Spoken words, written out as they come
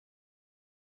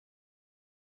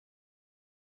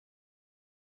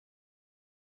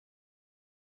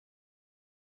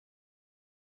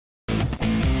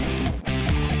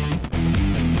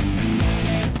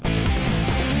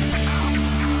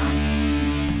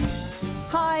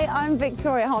I'm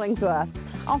Victoria Hollingsworth.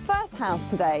 Our first house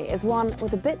today is one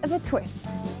with a bit of a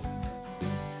twist.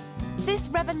 This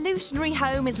revolutionary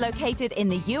home is located in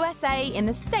the USA in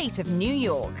the state of New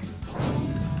York.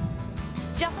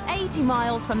 Just 80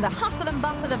 miles from the hustle and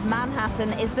bustle of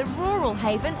Manhattan is the rural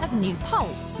haven of New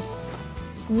Paltz.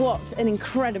 What an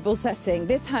incredible setting.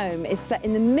 This home is set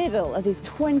in the middle of these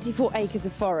 24 acres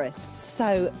of forest.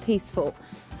 So peaceful.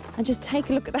 And just take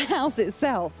a look at the house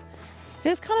itself.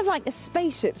 It's kind of like a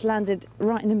spaceship's landed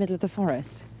right in the middle of the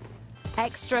forest.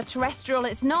 Extraterrestrial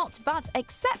it's not, but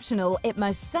exceptional it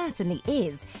most certainly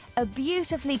is. A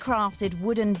beautifully crafted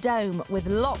wooden dome with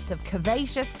lots of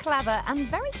curvaceous, clever and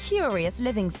very curious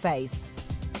living space.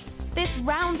 This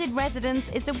rounded residence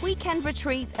is the weekend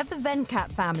retreat of the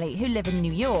Venkat family who live in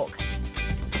New York.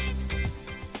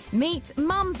 Meet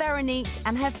Mum Veronique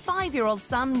and her 5-year-old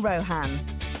son Rohan.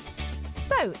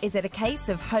 So, is it a case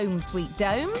of home sweet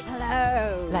dome?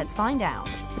 Hello. Let's find out.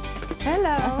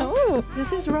 Hello. Oh,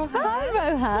 this is Rohan. Hi,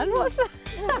 Rohan. What's that?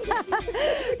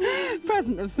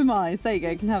 Present of surmise. There you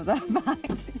go. You can have that back.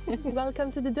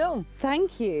 Welcome to the dome.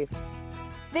 Thank you.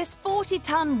 This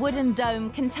 40-ton wooden dome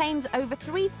contains over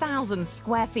 3,000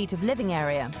 square feet of living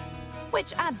area,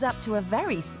 which adds up to a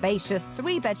very spacious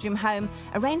 3-bedroom home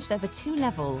arranged over 2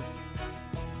 levels.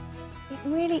 It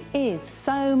really is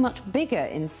so much bigger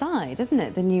inside, isn't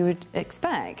it, than you would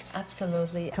expect?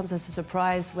 Absolutely. It comes as a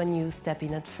surprise when you step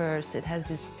in at first. It has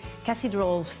this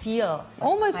cathedral feel.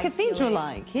 Almost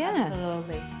cathedral-like, yeah.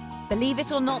 Absolutely. Believe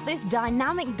it or not, this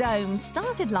dynamic dome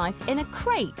started life in a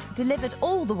crate delivered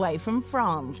all the way from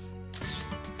France.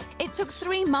 It took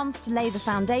 3 months to lay the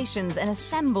foundations and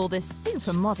assemble this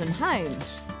super modern home.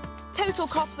 Total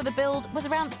cost for the build was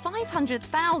around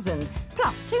 500,000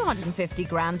 plus 250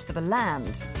 grand for the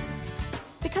land.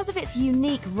 Because of its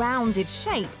unique rounded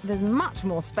shape, there's much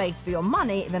more space for your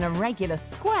money than a regular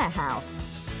square house.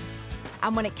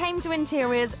 And when it came to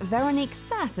interiors, Veronique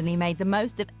certainly made the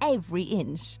most of every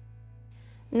inch.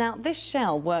 Now, this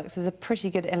shell works as a pretty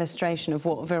good illustration of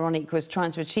what Veronique was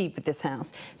trying to achieve with this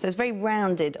house. So it's very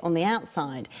rounded on the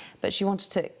outside, but she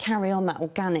wanted to carry on that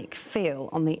organic feel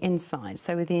on the inside.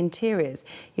 So with the interiors,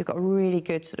 you've got a really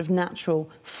good sort of natural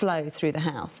flow through the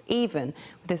house, even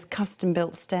with this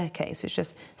custom-built staircase, which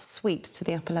just sweeps to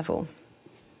the upper level.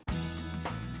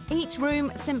 Each room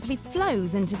simply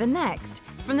flows into the next.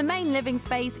 From the main living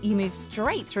space, you move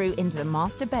straight through into the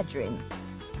master bedroom.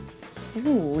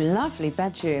 Ooh, lovely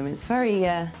bedroom. It's very,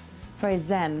 very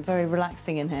zen, very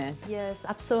relaxing in here. Yes,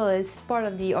 absolutely. It's part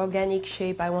of the organic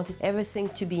shape. I wanted everything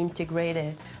to be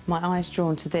integrated. My eye's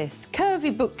drawn to this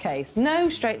curvy bookcase. No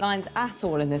straight lines at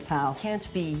all in this house. Can't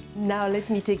be. Now let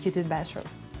me take you to the bathroom.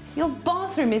 Your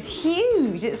bathroom is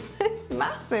huge. It's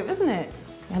massive, isn't it?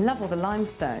 I love all the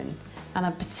limestone, and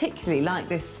I particularly like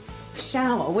this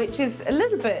shower, which is a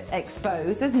little bit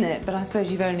exposed, isn't it? But I suppose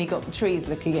you've only got the trees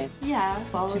looking in. Yeah,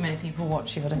 well, Too many people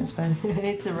watch you, I don't suppose.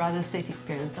 It's a rather safe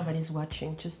experience. Nobody's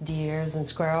watching, just deers and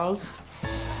squirrels.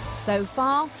 So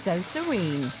far, so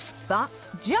serene. But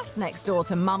just next door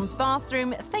to Mum's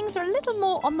bathroom, things are a little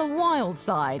more on the wild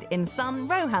side in son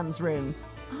Rohan's room.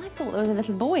 I thought there was a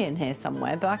little boy in here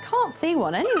somewhere, but I can't see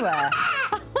one anywhere.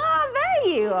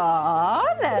 There you are.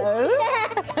 Hello.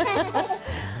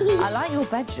 I like your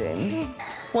bedroom.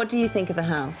 What do you think of the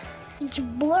house? It's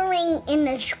boring in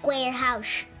a square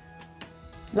house.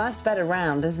 Life's better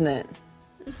round, isn't it?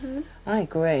 I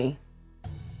agree.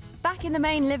 Back in the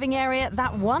main living area,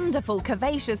 that wonderful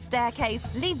curvaceous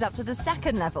staircase leads up to the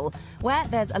 2nd level, where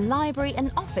there's a library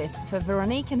and office for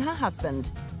Veronique and her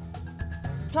husband.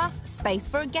 Plus space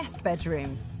for a guest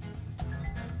bedroom.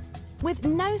 With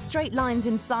no straight lines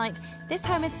in sight, this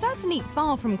home is certainly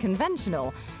far from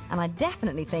conventional, and I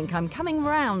definitely think I'm coming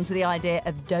round to the idea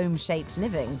of dome-shaped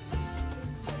living.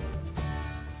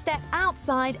 Step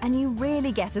outside and you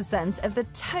really get a sense of the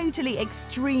totally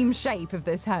extreme shape of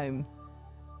this home.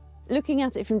 Looking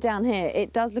at it from down here,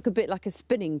 it does look a bit like a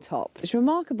spinning top. It's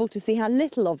remarkable to see how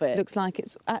little of it looks like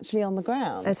it's actually on the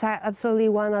ground. It's absolutely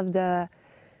one of the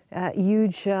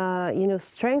huge,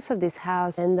 strengths of this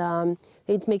house, and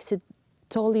it makes it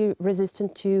totally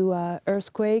resistant to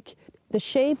earthquake. The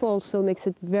shape also makes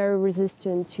it very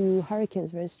resistant to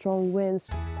hurricanes, very strong winds.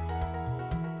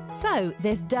 So,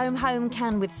 this dome home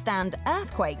can withstand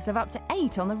earthquakes of up to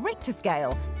 8 on the Richter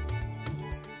scale.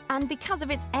 And because of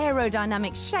its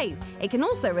aerodynamic shape, it can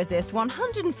also resist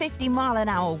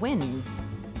 150-mile-an-hour winds.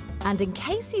 And in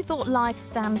case you thought life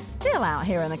stands still out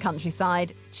here in the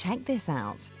countryside, check this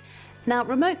out. Now,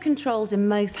 remote controls in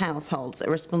most households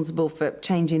are responsible for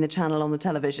changing the channel on the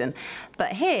television,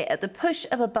 but here, at the push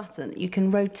of a button, you can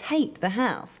rotate the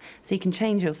house, so you can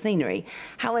change your scenery.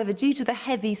 However, due to the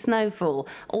heavy snowfall,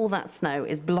 all that snow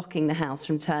is blocking the house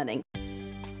from turning.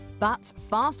 But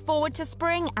fast forward to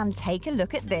spring and take a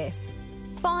look at this.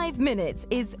 5 minutes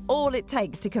is all it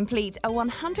takes to complete a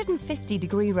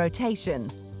 150-degree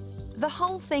rotation. The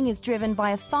whole thing is driven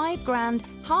by a £5,000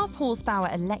 half-horsepower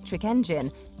electric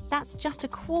engine. That's just a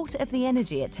quarter of the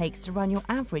energy it takes to run your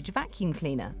average vacuum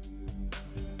cleaner.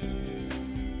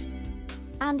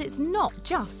 And it's not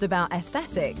just about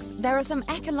aesthetics. There are some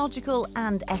ecological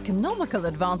and economical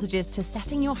advantages to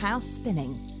setting your house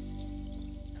spinning.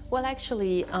 Well,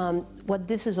 actually, what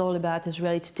this is all about is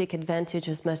really to take advantage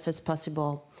as much as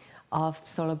possible of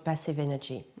solar passive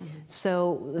energy.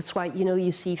 So that's why,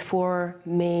 you see 4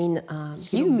 main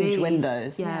Huge bays,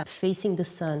 windows. yeah, facing the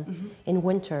sun in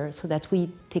winter, so that we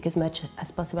take as much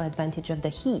as possible advantage of the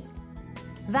heat.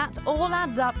 That all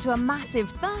adds up to a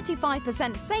massive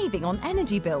 35% saving on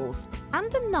energy bills.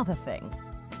 And another thing.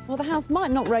 Well, the house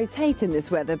might not rotate in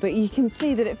this weather, but you can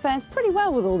see that it fares pretty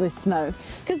well with all this snow.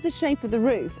 Because the shape of the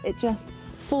roof, it just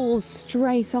falls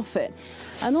straight off it.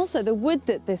 And also the wood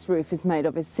that this roof is made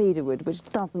of is cedar wood, which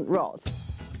doesn't rot.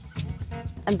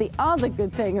 And the other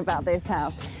good thing about this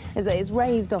house is that it's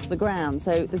raised off the ground,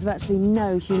 so there's virtually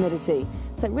no humidity.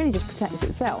 So it really just protects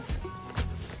itself.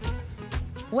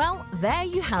 Well, there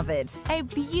you have it. A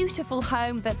beautiful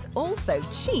home that's also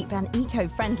cheap and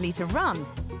eco-friendly to run.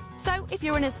 So if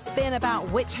you're in a spin about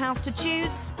which house to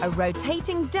choose, a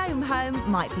rotating dome home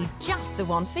might be just the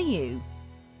one for you.